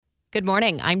Good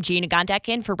morning. I'm Gina Gondek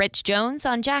in for Rich Jones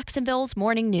on Jacksonville's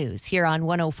Morning News here on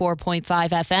 104.5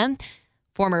 FM.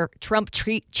 Former Trump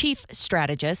chief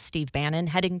strategist Steve Bannon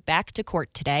heading back to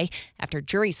court today after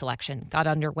jury selection got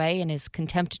underway in his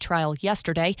contempt trial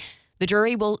yesterday. The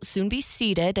jury will soon be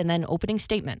seated and then opening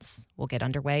statements will get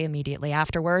underway immediately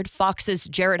afterward. Fox's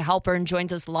Jared Halpern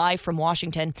joins us live from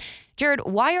Washington. Jared,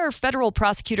 why are federal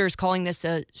prosecutors calling this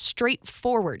a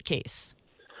straightforward case?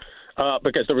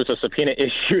 Because there was a subpoena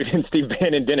issued and Steve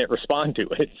Bannon didn't respond to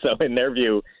it. So in their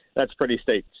view, that's pretty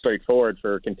straightforward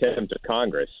for contempt of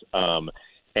Congress.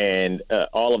 And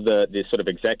all of the sort of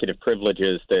executive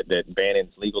privileges that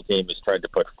Bannon's legal team has tried to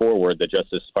put forward, the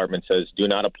Justice Department says do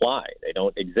not apply. They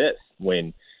don't exist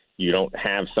when you don't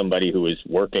have somebody who is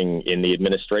working in the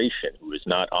administration, who is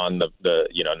not on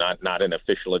not an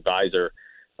official advisor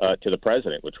to the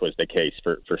president, which was the case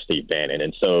for Steve Bannon.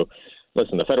 And so,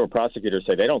 listen, the federal prosecutors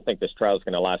say they don't think this trial is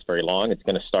going to last very long. It's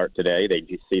going to start today. They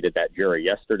seated that jury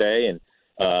yesterday, and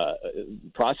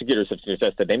prosecutors have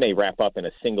suggested they may wrap up in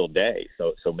a single day.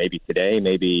 So maybe today,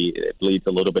 maybe it bleeds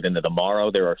a little bit into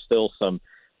tomorrow. There are still some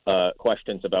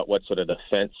questions about what sort of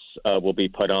defense will be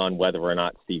put on, whether or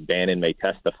not Steve Bannon may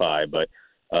testify. But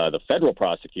the federal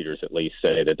prosecutors at least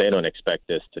say that they don't expect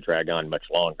this to drag on much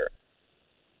longer.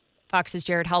 Fox's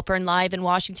Jared Halpern live in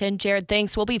Washington. Jared,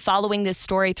 thanks. We'll be following this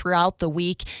story throughout the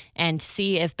week and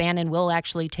see if Bannon will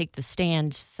actually take the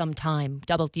stand sometime.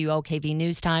 WOKV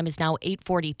News Time is now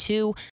 8:42.